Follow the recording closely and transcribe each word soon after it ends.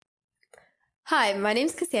Hi, my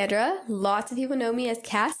name's Cassandra. Lots of people know me as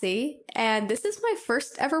Cassie, and this is my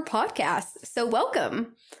first ever podcast, so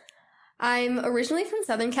welcome. I'm originally from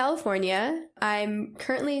Southern California. I'm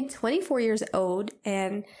currently 24 years old,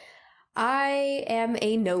 and I am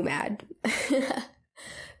a nomad,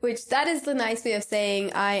 which that is the nice way of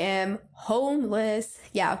saying I am homeless.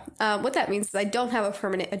 Yeah, what that means is I don't have a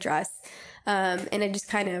permanent address, and I just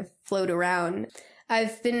kind of float around.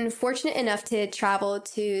 I've been fortunate enough to travel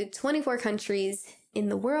to 24 countries in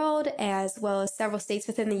the world, as well as several states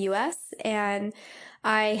within the US, and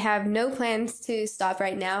I have no plans to stop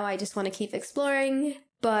right now. I just want to keep exploring.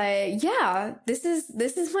 But yeah, this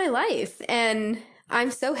is my life, and I'm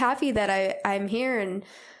so happy that I'm here, and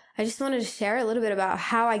I just wanted to share a little bit about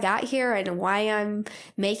how I got here and why I'm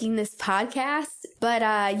making this podcast. But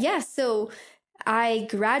so I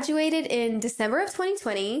graduated in December of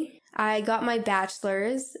 2020. I got my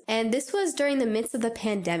bachelor's, and this was during the midst of the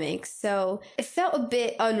pandemic, so it felt a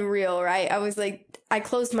bit unreal, right? I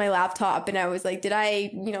closed my laptop and I was like, did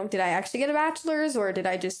I actually get a bachelor's, or did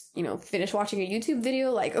I just, finish watching a YouTube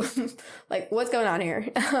video? Like, like what's going on here?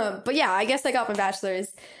 But yeah, I guess I got my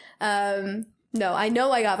bachelor's. No, I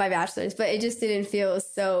know I got my bachelor's, but it just didn't feel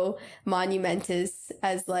so monumentous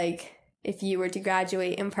as like if you were to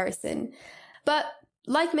graduate in person. But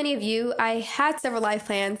like many of you, I had several life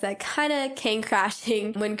plans that kind of came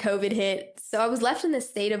crashing when COVID hit. So I was left in this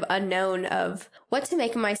state of unknown of what to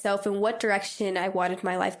make of myself and what direction I wanted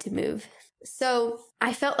my life to move. So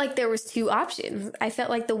I felt like there was two options. I felt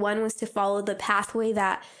like the one was to follow the pathway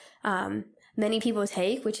that many people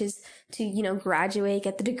take, which is to, graduate,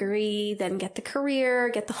 get the degree, then get the career,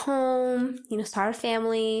 get the home, start a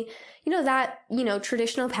family, that,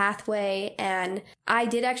 traditional pathway. And I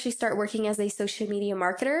did actually start working as a social media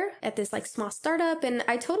marketer at this like small startup, and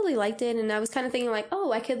I totally liked it. And I was kind of thinking like,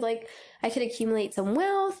 oh, I could accumulate some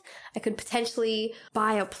wealth. I could potentially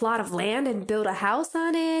buy a plot of land and build a house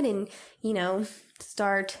on it and,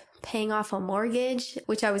 start paying off a mortgage,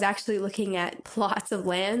 which I was actually looking at plots of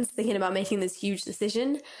lands, thinking about making this huge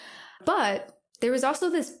decision. But there was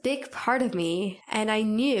also this big part of me, and I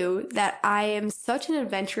knew that I am such an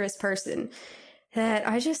adventurous person that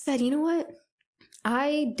I just said, you know what?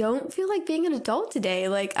 I don't feel like being an adult today.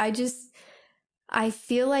 I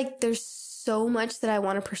feel like there's so much that I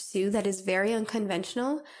want to pursue that is very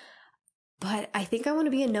unconventional. But I think I want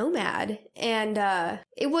to be a nomad. And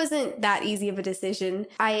it wasn't that easy of a decision.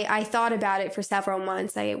 I thought about it for several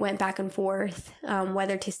months. I went back and forth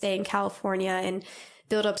whether to stay in California and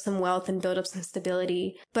build up some wealth and build up some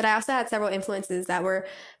stability. But I also had several influences that were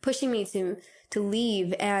pushing me to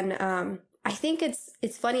leave. And I think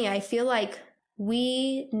it's funny. I feel like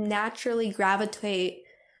we naturally gravitate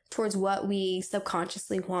towards what we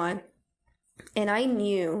subconsciously want. And I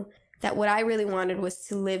knew that what I really wanted was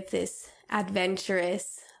to live this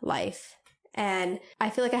adventurous life. And I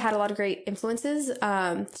feel like I had a lot of great influences.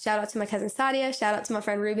 Shout out to my cousin Sadia. Shout out to my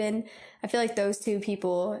friend Ruben. I feel like those two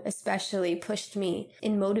people especially pushed me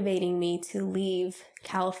in motivating me to leave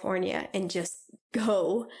California and just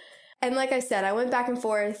go. And like I said, I went back and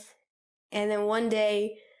forth. And then one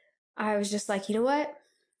day I was just like, you know what?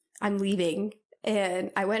 I'm leaving.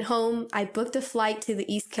 And I went home. I booked a flight to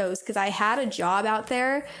the East Coast because I had a job out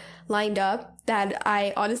there lined up that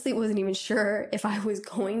I honestly wasn't even sure if I was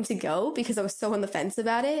going to go because I was so on the fence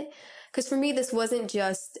about it. Because for me, this wasn't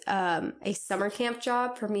just a summer camp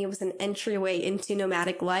job. For me, it was an entryway into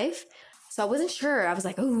nomadic life. So I wasn't sure. I was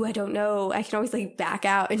like, oh, I don't know. I can always back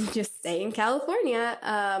out and just stay in California.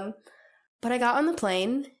 But I got on the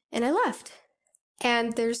plane and I left.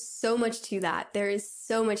 And there's so much to that. There is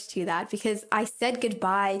so much to that because I said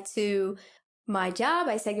goodbye to my job.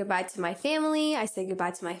 I said goodbye to my family. I said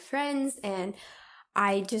goodbye to my friends. And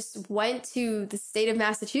I just went to the state of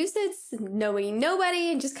Massachusetts, knowing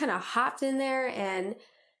nobody, and just kind of hopped in there. And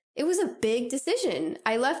it was a big decision.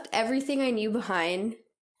 I left everything I knew behind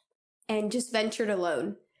and just ventured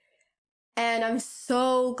alone. And I'm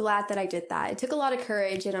so glad that I did that. It took a lot of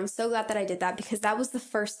courage, and I'm so glad that I did that because that was the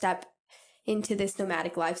first step into this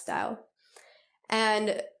nomadic lifestyle.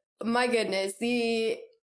 And my goodness, the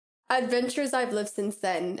adventures I've lived since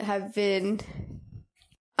then have been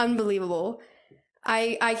unbelievable.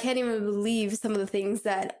 I can't even believe some of the things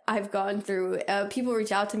that I've gone through. People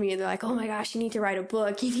reach out to me and they're like, oh my gosh, you need to write a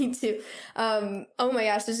book. You need to, oh my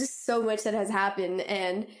gosh, there's just so much that has happened.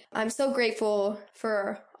 And I'm so grateful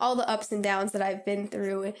for all the ups and downs that I've been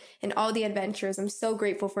through and all the adventures. I'm so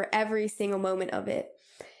grateful for every single moment of it.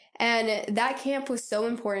 And that camp was so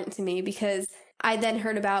important to me because I then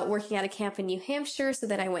heard about working at a camp in New Hampshire, so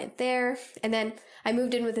then I went there. And then I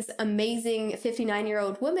moved in with this amazing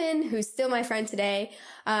 59-year-old woman who's still my friend today.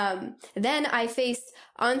 Then I faced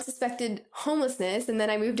unsuspected homelessness, and then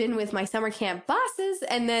I moved in with my summer camp bosses,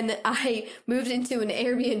 and then I moved into an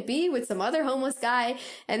Airbnb with some other homeless guy.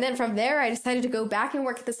 And then from there, I decided to go back and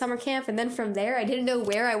work at the summer camp. And then from there, I didn't know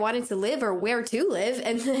where I wanted to live or where to live.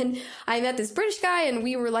 And then I met this British guy, and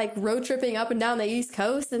we were like road tripping up and down the East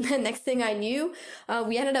Coast. And then next thing I knew,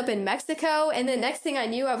 we ended up in Mexico. And then next thing I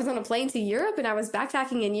knew, I was on a plane to Europe, and I was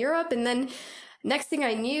backpacking in Europe. And then next thing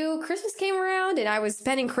I knew, Christmas came around, and I was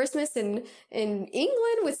spending Christmas in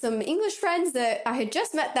England with some English friends that I had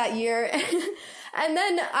just met that year. And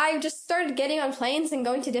then I just started getting on planes and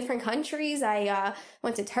going to different countries. I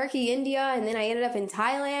went to Turkey, India, and then I ended up in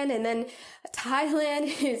Thailand. And then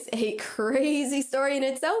Thailand is a crazy story in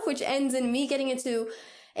itself, which ends in me getting into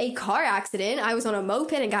a car accident. I was on a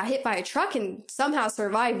moped and got hit by a truck and somehow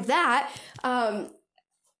survived that.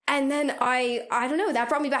 And then I don't know, that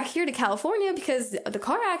brought me back here to California because of the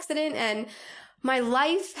car accident, and my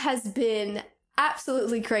life has been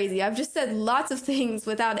absolutely crazy. I've just said lots of things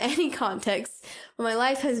without any context. My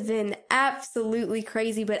life has been absolutely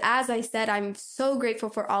crazy, but as I said, I'm so grateful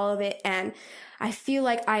for all of it, and I feel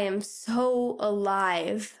like I am so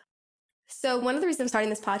alive. So one of the reasons I'm starting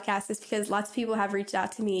this podcast is because lots of people have reached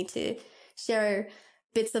out to me to share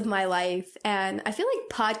bits of my life, and I feel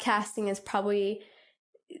like podcasting is probably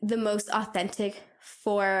the most authentic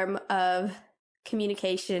form of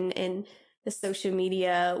communication in the social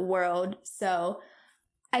media world. So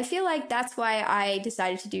I feel like that's why I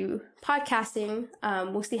decided to do podcasting.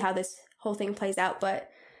 We'll see how this whole thing plays out, but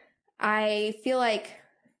I feel like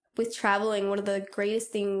with traveling, one of the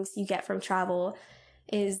greatest things you get from travel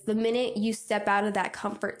is the minute you step out of that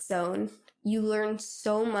comfort zone, you learn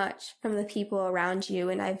so much from the people around you.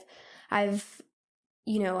 And I've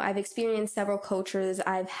experienced several cultures.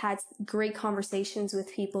 I've had great conversations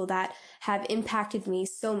with people that have impacted me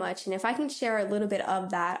so much. And if I can share a little bit of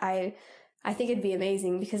that, I think it'd be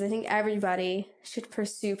amazing, because I think everybody should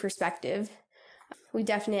pursue perspective. We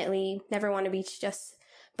definitely never want to be just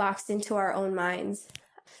boxed into our own minds.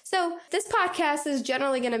 So this podcast is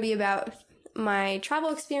generally going to be about my travel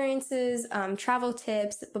experiences, travel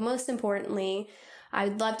tips, but most importantly,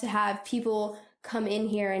 I'd love to have people come in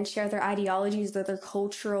here and share their ideologies or their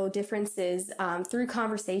cultural differences through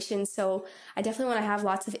conversations. So I definitely want to have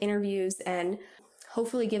lots of interviews and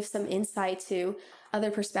hopefully give some insight to other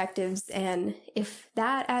perspectives. And if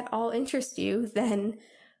that at all interests you, then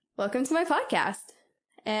welcome to my podcast.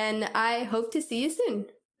 And I hope to see you soon.